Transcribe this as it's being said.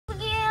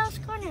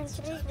in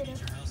today's video.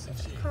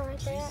 Car right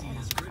there.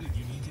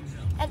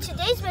 And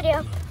today's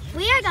video,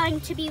 we are going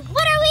to be,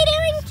 what are we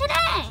doing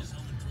today?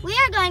 We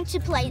are going to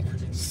play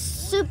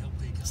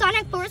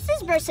Sonic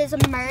Forces versus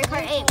Mario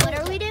Kart 8. What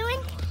are we doing?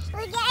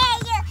 We're going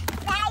to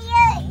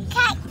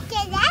cut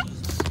the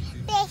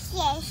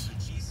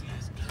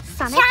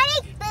Sonic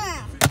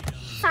Boom.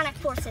 Sonic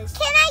Forces.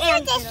 Can I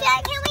do this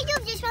one? Can we do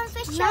this one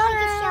first? No.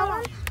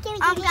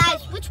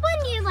 Guys, which one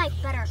do you like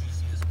better?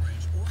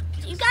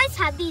 Do you guys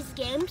have these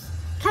games?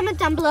 Comment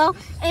down below.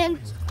 And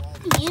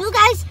you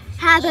guys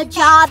have a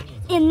job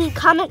in the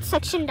comment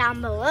section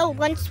down below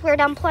once we're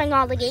done playing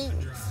all the games.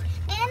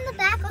 And the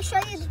back, I'll show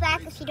you the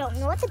back if you don't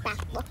know what the back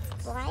looks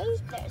like.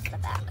 There's the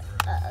back.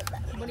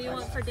 What do you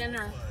want for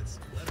dinner?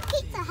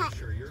 Pizza Hut.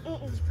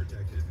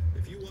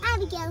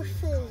 Abigail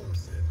food.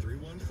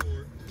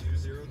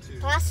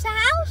 Pasta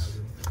House?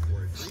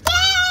 Yay!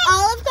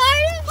 Olive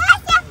Garden?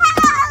 Pasta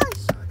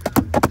House!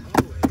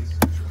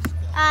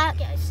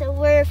 Okay, so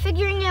we're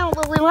figuring out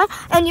what we want.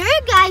 And your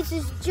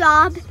guys'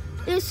 job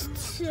is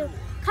to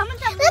comment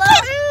down below.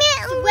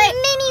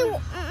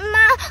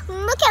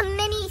 Look at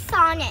Mini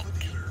Sonic.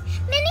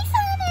 Mini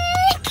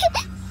Sonic!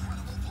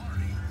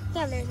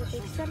 Yeah, there's a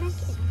big Sonic.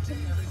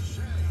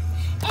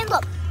 And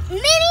look,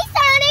 Mini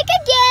Sonic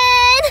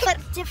again! But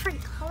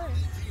different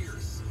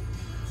colors.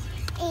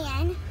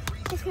 And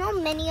there's no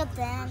many of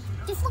them.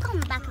 Just look on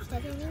the back if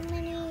there's any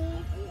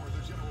mini.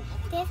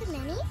 There's a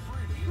mini.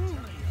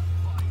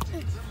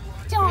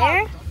 Dog.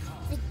 There?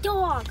 The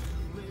dog.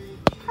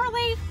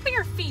 Carly, put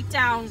your feet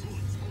down.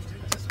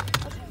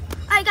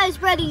 Are you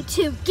guys ready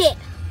to get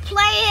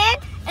playing?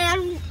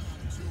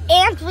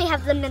 And we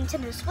have the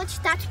Nintendo Switch.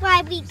 That's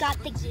why we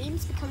got the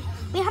games, because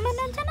we have a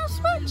Nintendo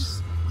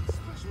Switch.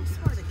 I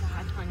swear to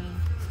God, honey.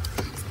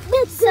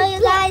 So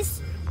you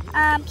guys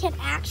can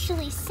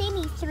actually see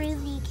me through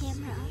the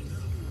camera.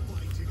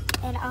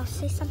 And I'll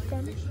say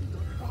something.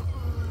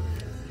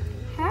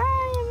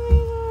 Hi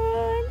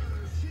everyone.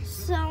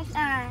 So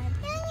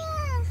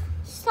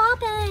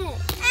stop it.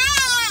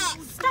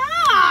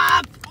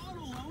 Stop!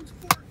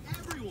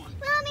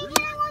 Mommy,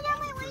 can I roll down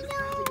my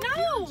window?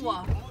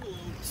 No!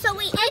 So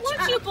we I want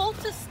you both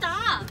to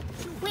stop.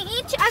 we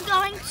each are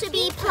going to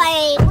be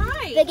playing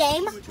Right. the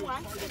game. Once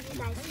you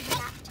guys see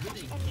that.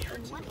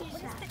 And what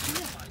is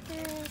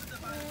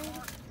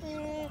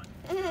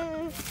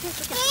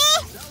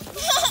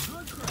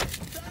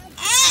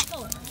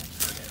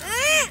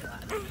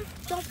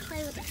Don't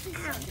play with it.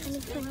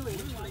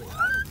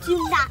 Do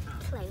not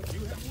play with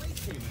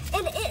it.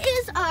 And it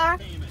is our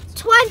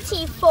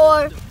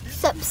 24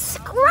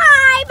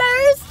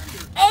 subscribers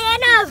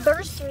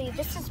anniversary.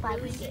 This is why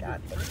we did our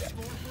video.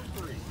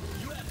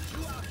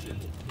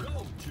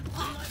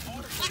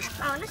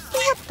 I want to see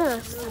what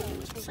the sun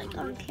looks like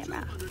on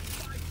camera.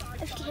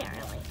 If you can't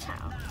really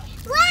tell.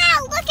 Wow,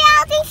 look at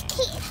all these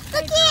kids.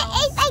 Look at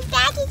it's like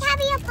Baggy's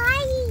having a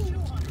party.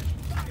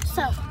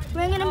 So,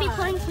 we're going to be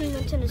playing some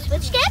Nintendo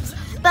Switch games.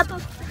 But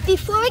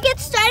before we get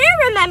started,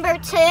 remember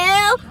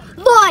to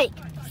like,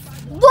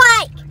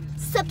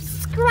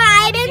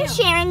 subscribe, and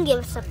share, and give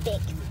us a big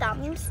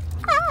thumbs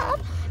up.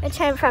 And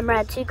turn from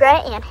red to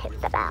gray and hit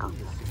the bell.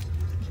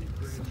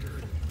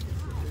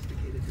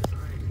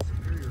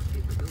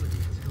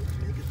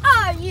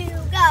 Are you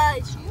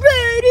guys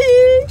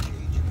ready?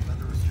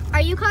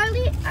 Are you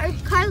Carly?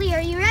 Carly,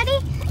 are you ready?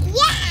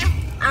 Yeah.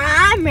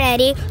 I'm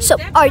ready. So,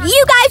 are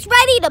you guys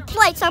ready to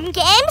play some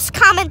games?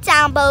 Comment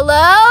down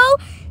below.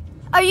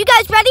 Are you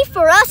guys ready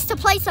for us to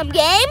play some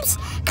games?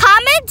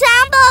 Comment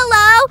down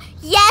below.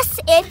 Yes,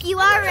 if you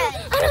are ready.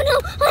 I don't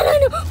know.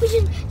 We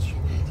should.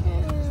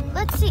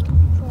 Let's see.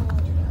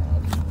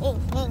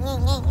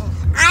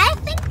 I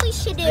think we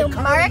should do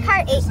Mario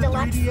Kart 8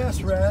 Deluxe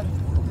 3DS, Red.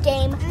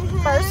 game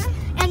first.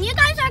 And you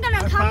guys are going to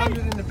I found comment.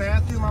 it in the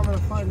bathroom. I'm going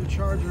to find the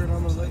charger and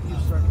I'm going to let you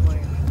start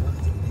playing.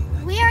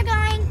 We are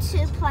going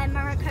to play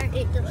Mario Kart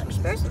 8 Deluxe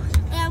first.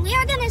 And we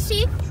are going to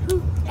see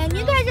who, and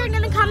you guys are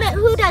going to comment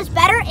who does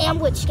better and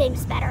which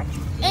game's better.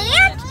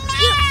 And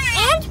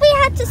we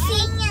have to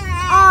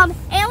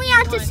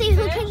see,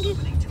 who can do.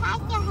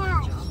 Pasta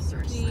House.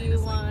 Do you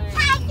want,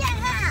 Pasta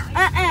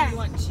House. you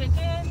want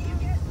chicken?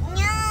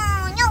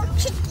 No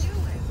chicken.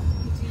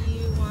 Do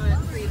you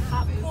want free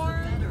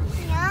popcorn?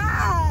 No.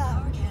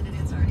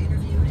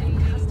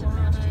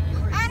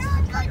 I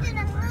don't go to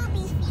the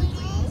movies,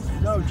 please.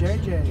 No,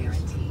 JJ.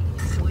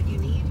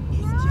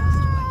 No,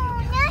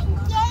 not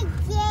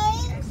JJ.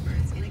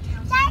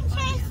 That's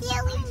her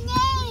silly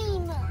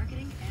name.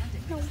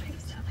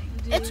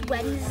 It's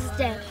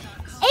Wednesday,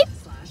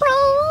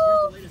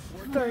 April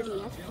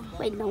 30th.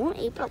 Wait, no,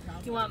 April.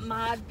 You want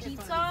mod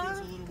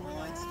pizza?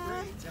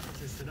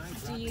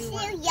 Do you Too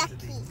want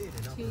yucky.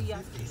 too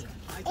yucky?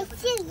 It's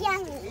too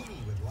yummy.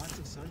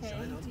 Okay.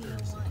 Do you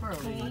want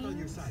plain?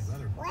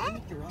 What?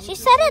 She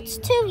said it's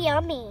too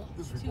yummy.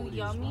 Too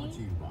yummy?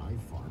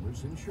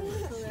 So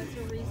that's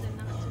a reason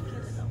not to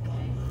get it,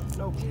 okay?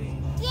 no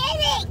cane. Get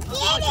it!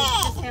 Get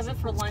it! Just have it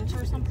for lunch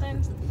or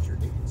something?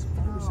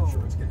 Oh.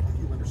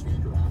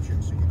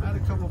 I had a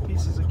couple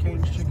pieces of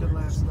Cane's chicken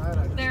last night.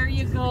 I There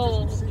you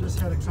go. just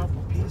had a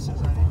couple pieces.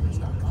 I didn't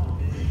eat.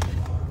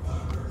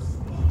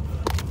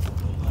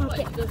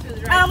 Okay. Go through the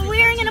drive-thru.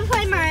 We're gonna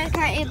play Mario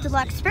Kart 8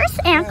 Deluxe first,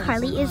 and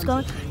Carly is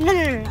going. No.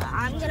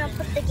 I'm gonna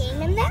put the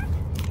game in there.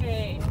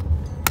 Okay.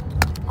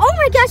 Oh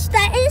my gosh,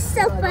 that is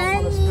so I don't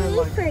want to spend funny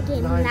like for a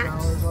game. $9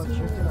 That's on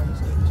chicken. I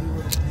just get 2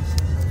 little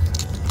pieces.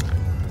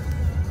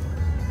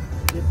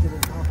 Dipped it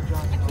in Papa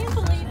John's. I can't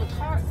believe a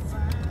car.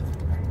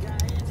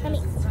 Let me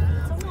It's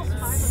almost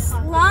 5 o'clock.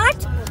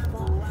 slot.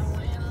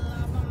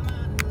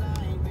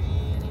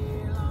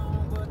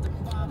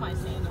 What am I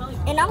saying? Probably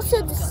And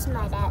also, this is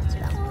my dad's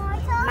though.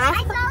 I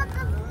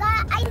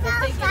saw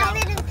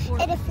Simon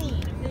and a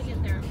feet. they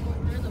get there.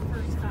 They're the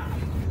first stop.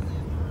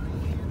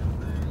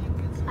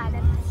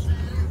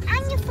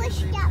 I'm the first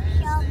stop,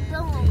 so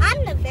boom.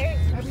 I'm the very.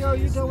 Abby, are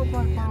you done with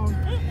my phone?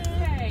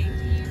 Okay. Do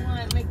you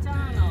want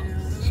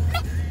McDonald's? Do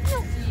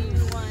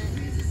you want?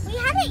 We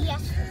had it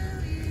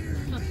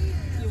yesterday.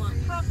 Do you want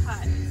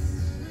Popeyes?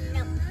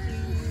 No. Do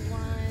you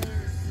want?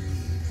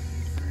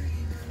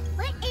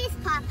 What is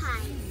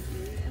Popeye?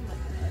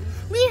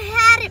 We've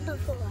had it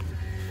before.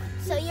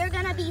 So you're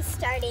gonna be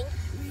starting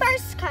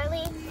first,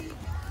 Carly.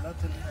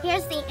 Nothing.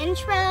 Here's the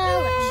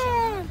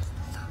intro.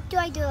 Do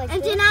I do like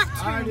And this? do not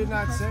I turn. did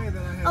not say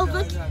that I had. Oh, I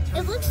look! did not tell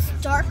It you looks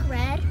that. dark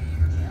red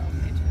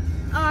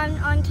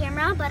on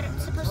camera, but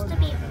it's supposed to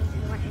be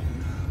orange.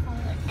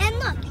 And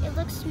look, it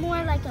looks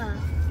more like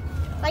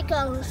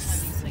a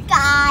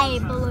sky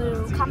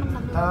blue. Comment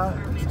down below.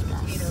 It looks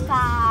like a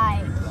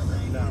sky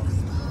blue. No.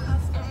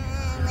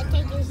 Like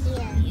I do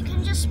here. You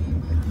can just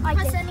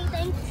press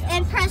anything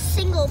and press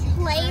single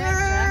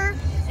player.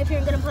 If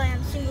you're gonna play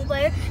on single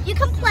player, you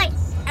can play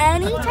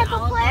any type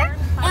of player.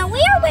 And we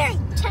are wearing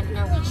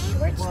technically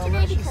shorts Well, today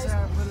let's just because say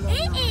I put it on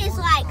it the is report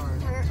like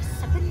card.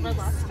 7. Red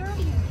Lobster?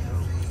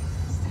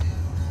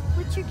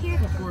 What's your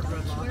character? Ford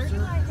Red Where do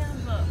Lobster. I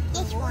have the?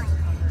 This one.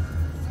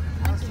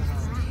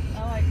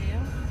 Oh, I do.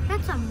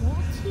 That's a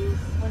multi.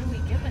 What do we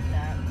get with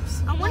that?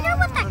 I wonder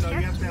what I that don't know,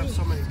 you have to character have is.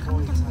 so many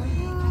coins.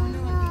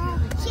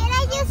 Should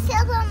I do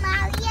Silver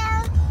Mario?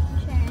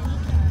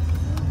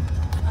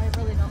 I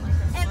really don't like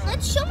this. And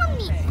let's show them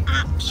the I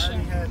already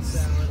options. had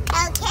salad.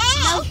 Okay.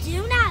 No,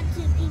 do not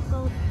do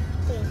people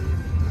thing.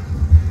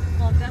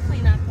 Well,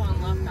 definitely not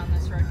going left on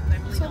this road because I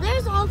really So don't.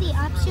 there's all the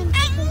options I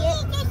you can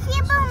get. need the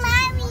Silver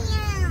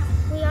Mario.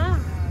 We are.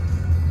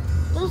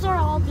 Those are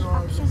all the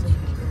options you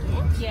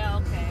can get Yeah,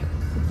 okay.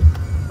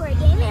 for a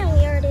game, and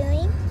we are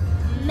doing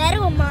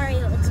Metal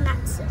Mario. It's not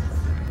simple.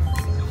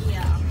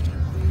 Yeah.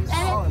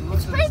 Oh, And and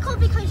it's look pretty at cool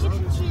because you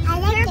can choose I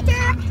like the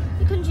character,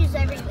 you can choose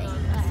everything.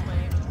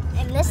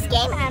 In this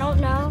game, I don't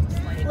know.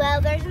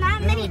 Well, there's not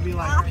Then it many would be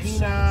like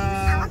options.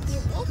 I'll do peanuts.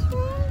 this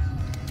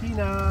one.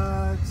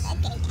 Peanuts.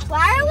 Okay.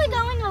 Why are we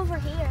going over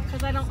here?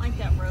 Because I don't like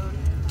that road.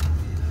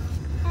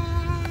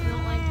 I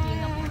don't like being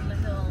up on the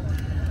hill.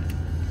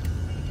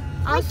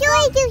 What do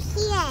I do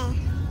here?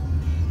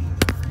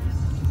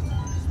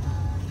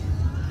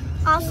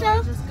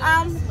 Also, Just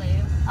go this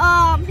way.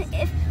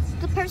 if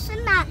the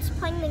person that's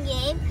playing the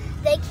game,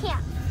 they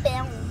can't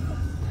film.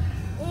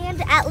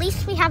 And at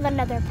least we have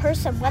another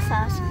person with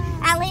us.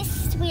 At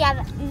least we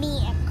have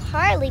me and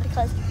Carly,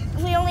 because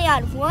if we only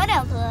had one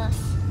of us,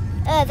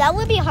 that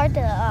would be hard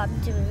to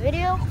do a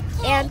video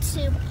and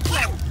to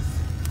play.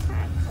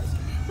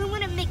 We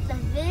wouldn't make the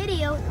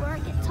video or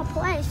get to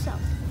play, so.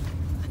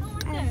 What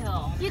the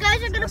hell? You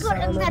guys are gonna That's put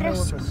not in the another with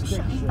a stick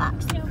description shift.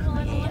 box. Yeah, well,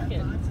 I don't like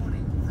it.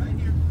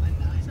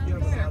 You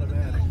have an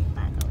automatic. I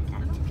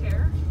don't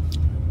care.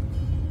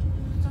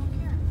 Don't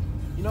care.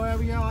 You know,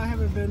 Abigail, I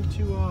haven't been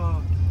to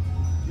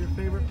your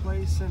favorite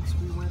place since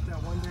we went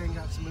that one day and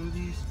got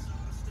smoothies.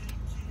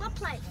 What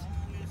place?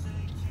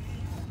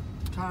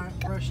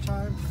 Fresh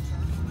Time.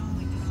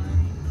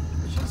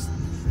 It's just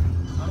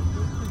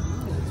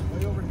it's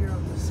way over here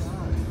on this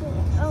side.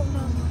 Oh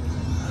no.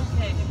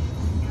 Okay.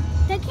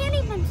 They can't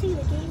even see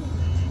the game.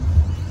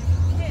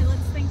 Okay,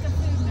 let's think of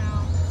food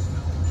now.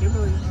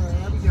 Kimberly or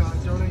Abigail, I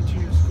donate to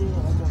your school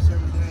almost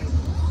every day.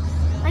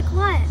 Like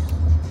what?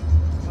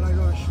 When I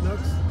go to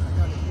Schnucks, I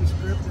got an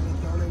e-script and it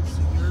donates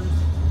to yours,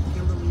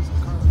 Kimberly's,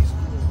 and Carly's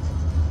school.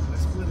 I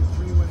split it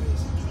 3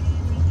 ways.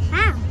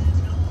 How?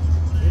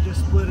 They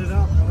just split it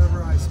up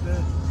whatever I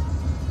spend.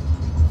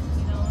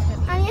 You know,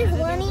 I'm just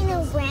running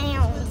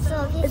around. So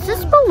Is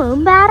this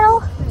balloon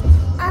battle?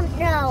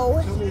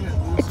 no. Tell me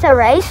that It's a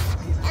race?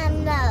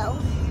 No.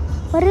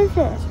 What is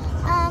it?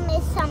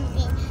 It's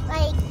something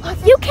like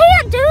it's You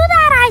can't do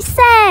that, I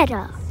said.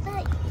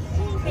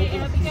 hey,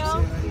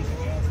 Abigail,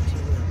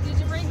 did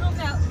you bring home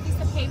that piece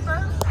of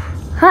paper?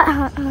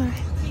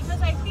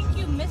 Because I think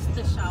you missed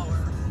the shower.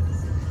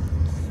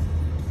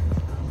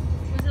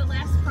 Was it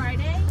last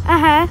Friday?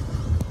 Uh-huh.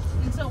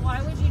 And so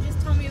why would you just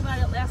tell me about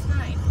it last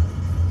night?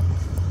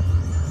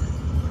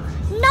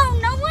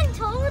 no one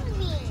told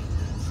me.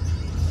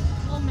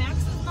 Well,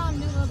 Max's mom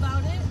knew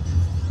about it.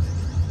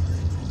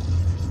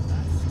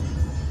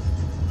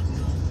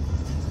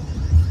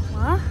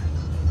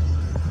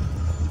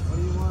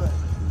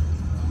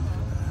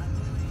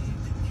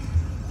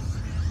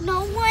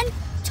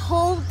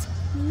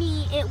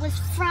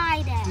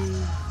 42.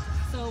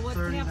 So what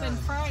 39. happened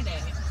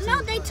Friday?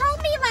 No, they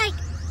told me like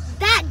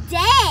that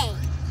day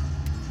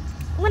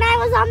when I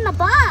was on the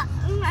bus.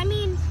 I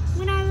mean,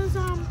 when I was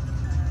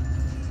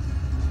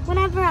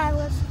whenever I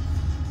was.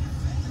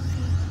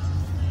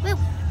 Wait,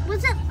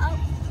 was it? Oh,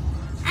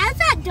 I was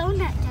at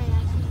donut day.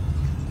 I think.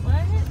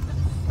 What?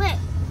 Wait,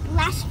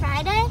 last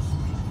Friday?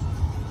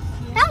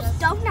 That was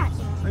donut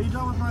day. Are you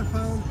done with my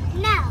phone?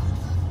 No,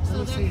 So Let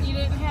me there, see it. you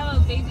didn't have a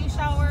baby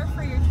shower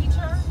for your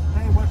teacher?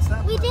 Hey, what's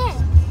that? we place?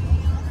 did.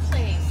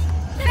 Please.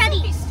 Freddie.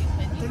 Don't be stupid.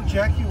 I think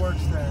Jackie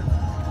works there.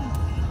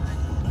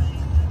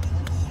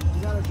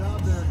 You got a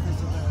job there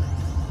because of that. I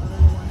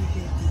don't know why you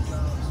can't do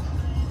jobs.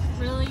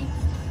 Really?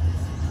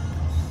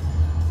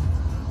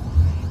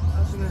 I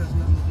think that has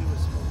nothing to do with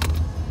smoking.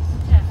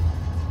 Okay.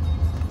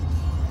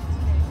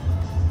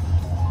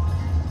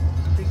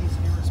 I think he's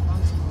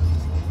irresponsible and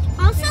he's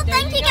late. Also, Okay,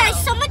 there thank you you guys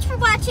go. so much for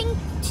watching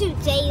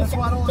today's That's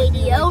why I don't like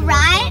being video, late to work,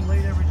 right? I'm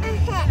late every day.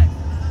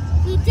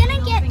 We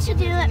didn't get to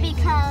do it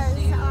because,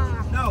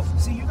 No,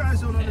 see, you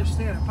guys don't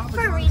understand. Papa for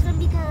a John's- reason,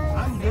 because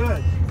I'm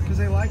good because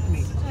they like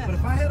me. But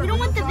if I had a we don't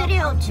real want the job,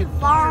 video I'd too get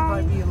fired by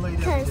long, being late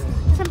every because day.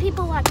 some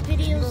people watch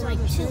videos like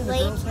too Understand, the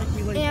late, girls make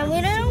me late and we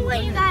every don't single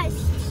want you day. guys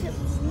to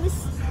miss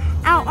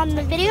out on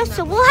the video,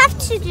 so we'll have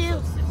to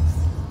do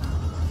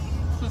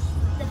the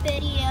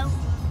video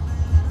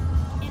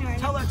in our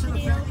Tell that next to the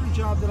video. factory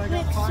job that I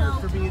got Wait, fired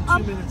for being 2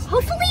 minutes late.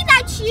 hopefully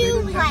that They you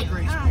didn't have like, a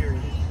grace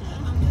period.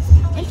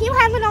 if you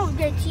haven't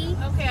already,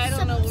 Okay, I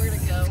don't know where to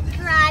go.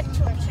 subscribe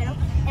to our channel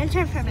and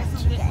turn for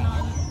Guess I'm getting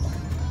on.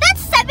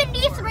 That's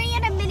 73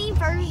 in a mini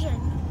version.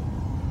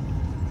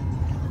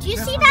 Do you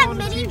Guess see we're that going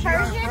to mini TGI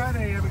version?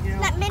 Friday, Abigail.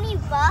 That mini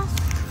bus?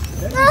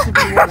 That used to be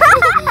one of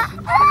those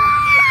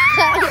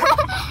stations.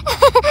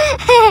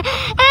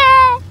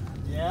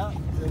 Yeah,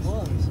 it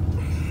was.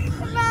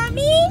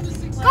 Mommy,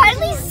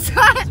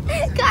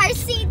 car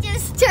seat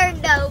just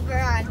turned over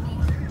on me.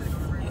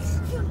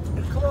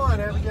 Come on,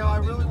 Abigail. I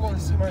really want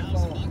to see my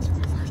phone.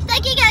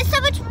 Thank you guys so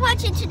much for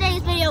watching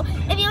today's video.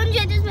 If you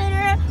enjoyed this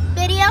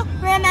video,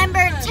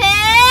 remember to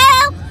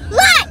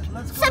like,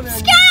 Let's go then.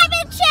 subscribe,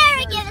 and share,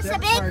 and give us a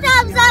big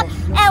thumbs up.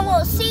 And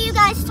we'll see you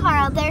guys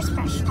tomorrow. There's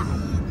Fresh Time.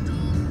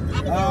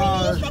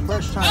 There's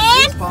fresh time.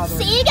 It's And bothering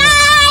see me. you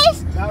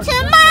guys That was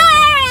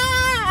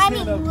tomorrow. I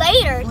mean Kid,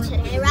 later fruit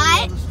today, in the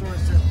right? middle of the store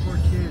said, "Poor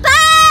kid."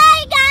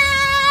 Bye, guys.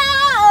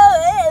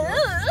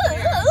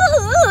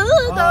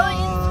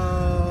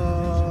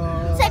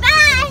 Say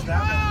bye.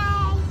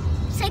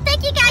 Say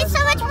thank you guys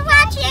so much for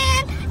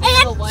watching.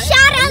 And what?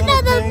 shout out to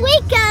the Little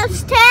week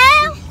goes to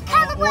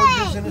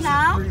Oranges innocent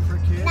No. free for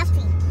kids.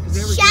 Nothing. 'Cause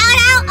they were Shout giving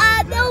out away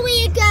of the that.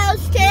 week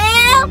goes Go in to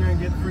there and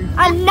get free food.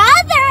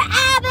 another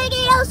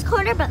Abigail's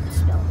Corner Book.